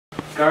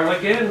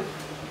garlic in.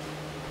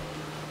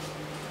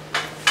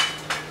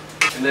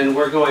 And then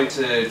we're going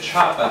to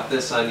chop up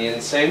this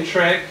onion. Same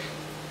trick,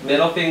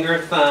 middle finger,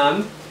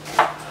 thumb,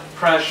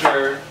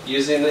 pressure,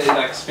 using the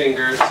index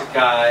finger to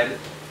guide,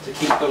 to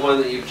keep the one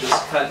that you've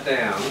just cut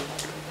down.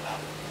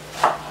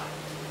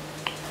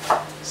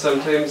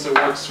 Sometimes it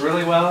works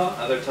really well,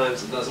 other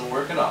times it doesn't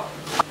work at all.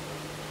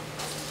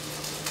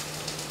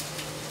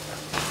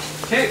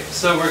 Okay,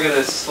 so we're going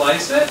to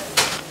slice it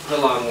the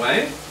long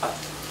way.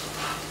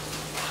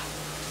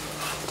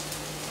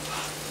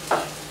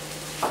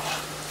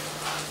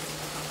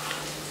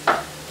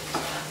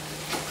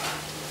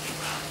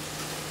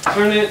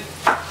 Turn it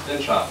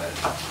and chop it.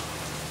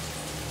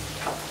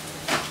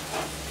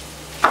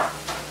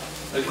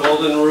 The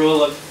golden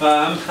rule of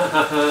thumb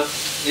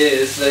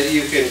is that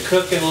you can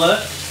cook and look,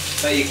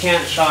 but you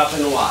can't chop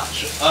and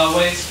watch.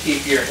 Always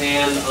keep your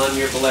hand on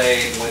your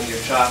blade when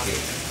you're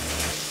chopping.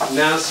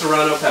 Now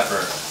serrano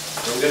pepper.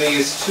 I'm going to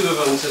use 2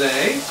 of them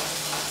today.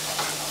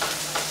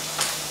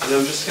 And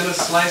I'm just going to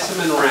slice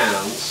them in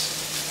rounds.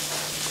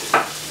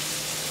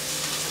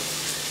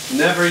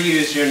 Never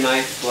use your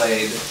knife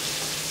blade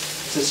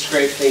to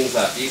scrape things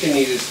up. You can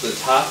use the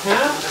top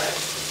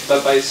half,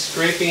 but by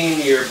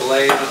scraping your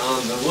blade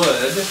on the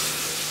wood,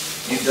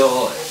 you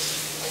dull it.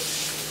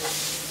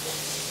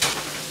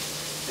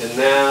 And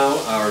now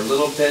our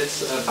little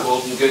bits of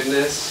golden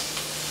goodness.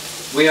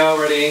 We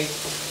already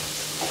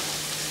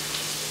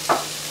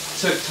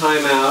took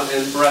time out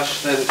and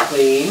brushed them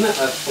clean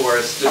of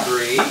forest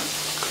debris.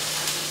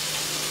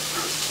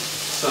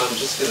 So I'm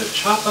just going to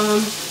chop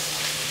them.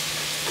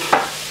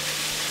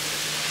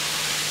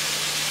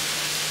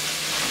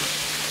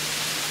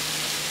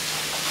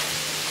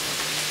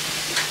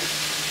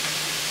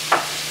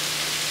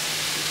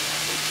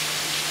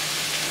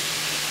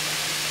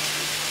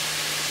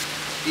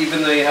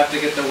 Even though you have to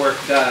get the work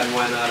done,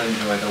 why not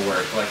enjoy the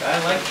work? Like,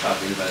 I like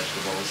chopping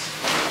vegetables.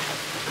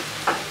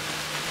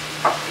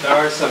 There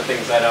are some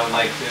things I don't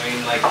like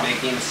doing, like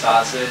making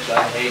sausage.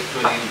 I hate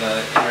putting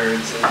the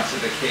innards into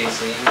the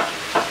casing.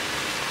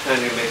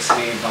 Kind of makes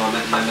me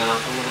vomit in my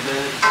mouth a little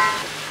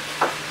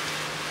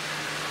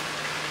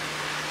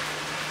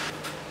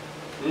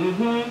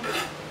bit.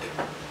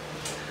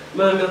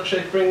 My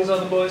milkshake brings all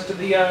the boys to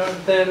the yard.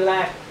 They're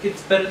like,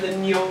 it's better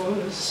than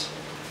yours.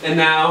 And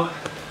now,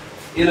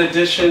 in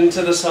addition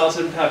to the salt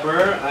and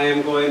pepper, I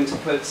am going to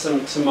put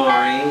some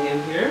tamari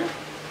in here,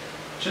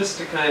 just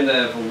to kind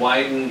of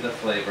widen the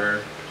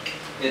flavor.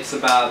 It's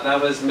about, that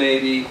was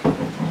maybe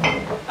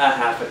a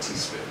half a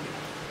teaspoon.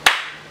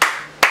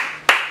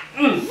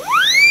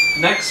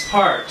 Next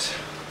part,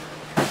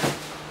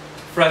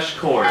 fresh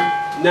corn.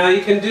 Now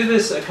you can do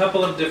this a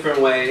couple of different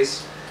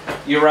ways.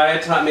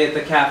 Uriah taught me at the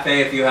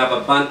cafe, if you have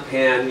a bundt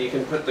pan, you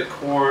can put the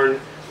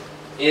corn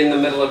in the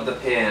middle of the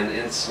pan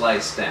and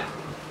slice down.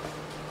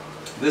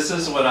 This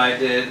is what I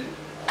did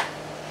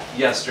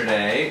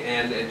yesterday,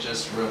 and it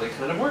just really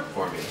kind of worked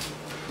for me.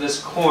 This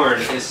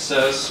corn is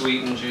so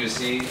sweet and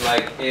juicy,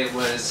 like it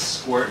was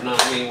squirting on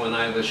me when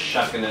I was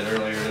shucking it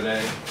earlier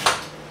today.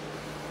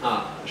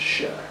 Ah,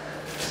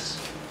 shucks.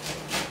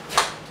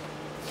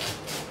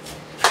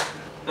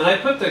 And I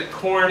put the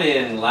corn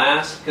in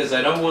last because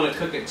I don't want to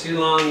cook it too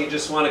long. You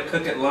just want to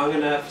cook it long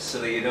enough so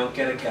that you don't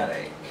get a gut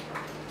ache.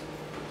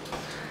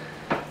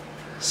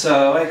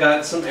 So I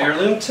got some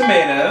heirloom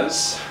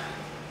tomatoes.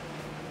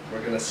 We're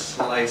going to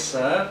slice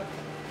up.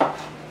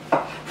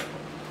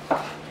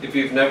 If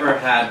you've never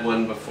had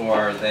one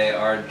before, they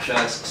are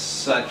just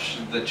such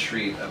the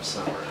treat of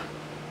summer.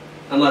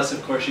 Unless,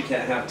 of course, you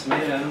can't have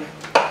tomato.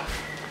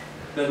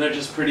 Then they're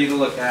just pretty to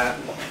look at.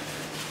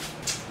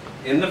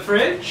 In the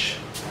fridge.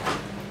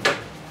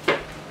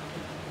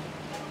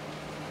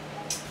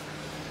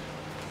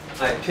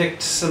 I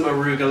picked some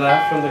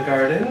arugula from the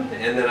garden,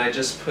 and then I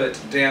just put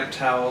damp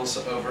towels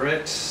over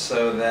it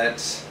so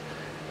that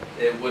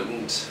it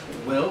wouldn't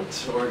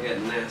wilt or get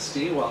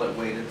nasty while it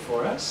waited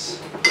for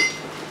us.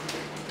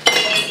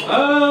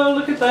 Oh,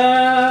 look at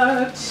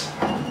that!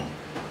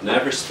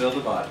 Never spill the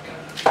vodka.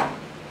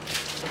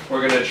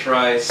 We're going to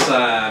try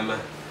some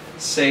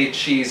Say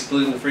Cheese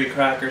gluten-free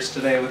crackers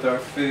today with our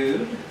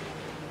food.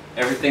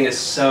 Everything is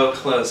so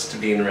close to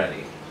being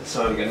ready,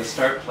 so I'm going to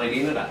start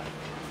plating it up.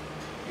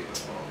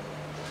 Beautiful.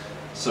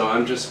 So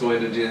I'm just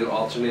going to do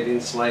alternating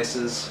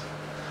slices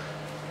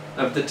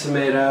of the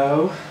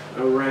tomato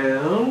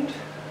around.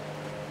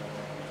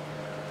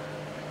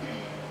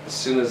 As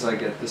soon as I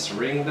get this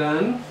ring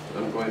done,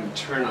 I'm going to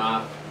turn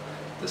off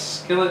the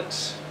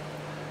skillet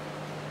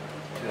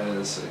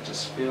because I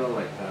just feel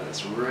like that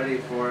is ready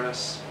for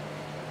us.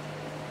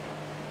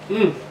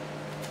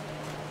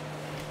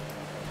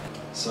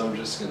 So I'm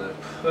just going to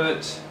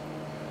put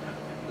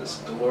this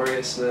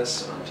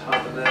gloriousness on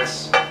top of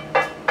this.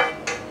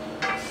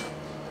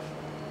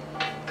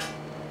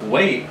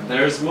 Wait,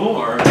 there's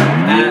more.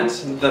 At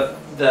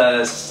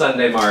the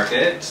Sunday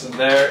market,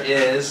 there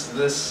is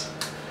this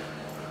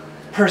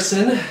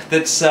person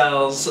that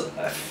sells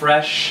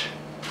fresh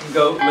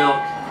goat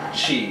milk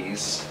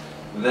cheese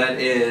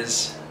that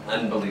is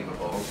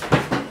unbelievable.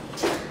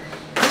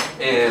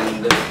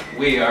 And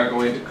we are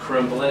going to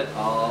crumble it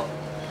all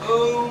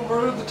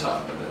over the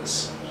top of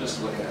this.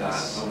 Just look at that.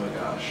 Oh my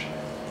gosh.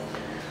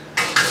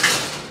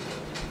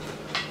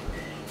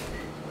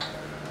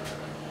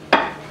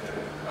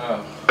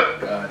 Oh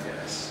God,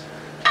 yes.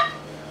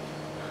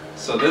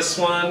 So this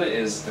one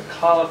is the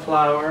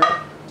cauliflower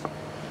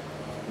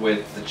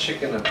with the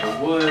chicken of the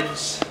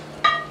woods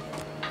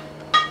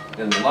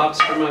and the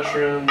lobster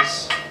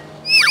mushrooms,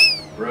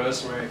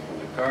 rosemary from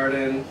the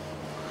garden.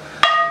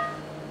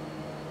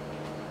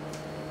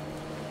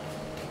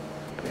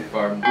 We have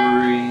our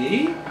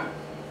brie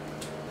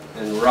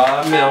and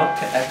raw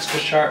milk, extra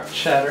sharp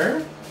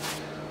cheddar.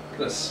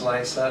 Gonna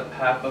slice up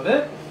half of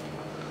it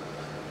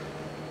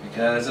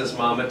because, as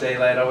Mama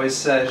Daylight always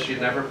says, you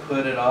never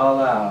put it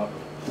all out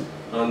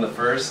on the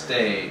first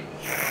date.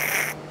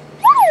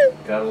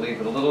 Gotta leave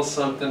it a little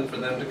something for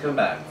them to come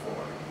back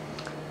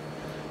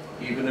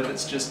for, even if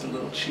it's just a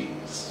little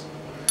cheese.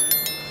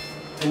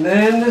 And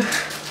then,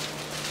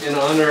 in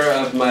honor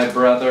of my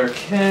brother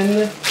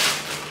Ken,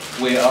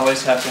 we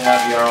always have to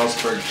have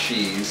Jarlsberg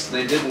cheese.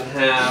 They didn't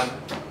have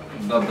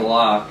the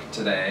block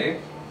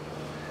today,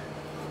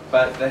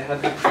 but they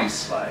had the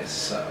pre-slice,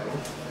 so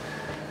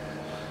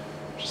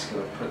I'm just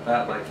going to put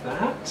that like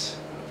that.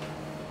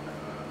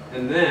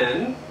 And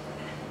then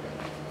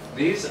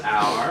these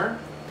are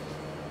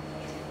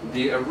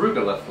the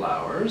arugula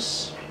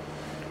flowers.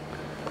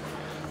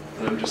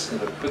 And I'm just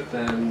going to put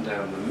them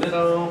down the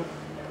middle.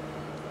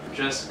 I'm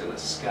just going to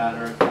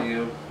scatter a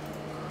few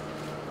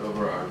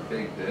over our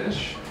big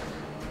dish.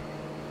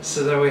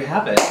 So there we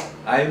have it.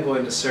 I am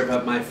going to serve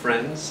up my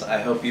friends.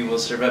 I hope you will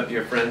serve up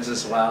your friends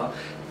as well.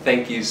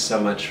 Thank you so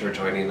much for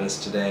joining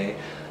us today.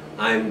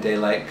 I'm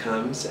Daylight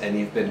Comes, and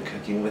you've been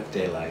cooking with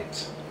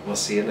Daylight. We'll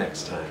see you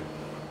next time.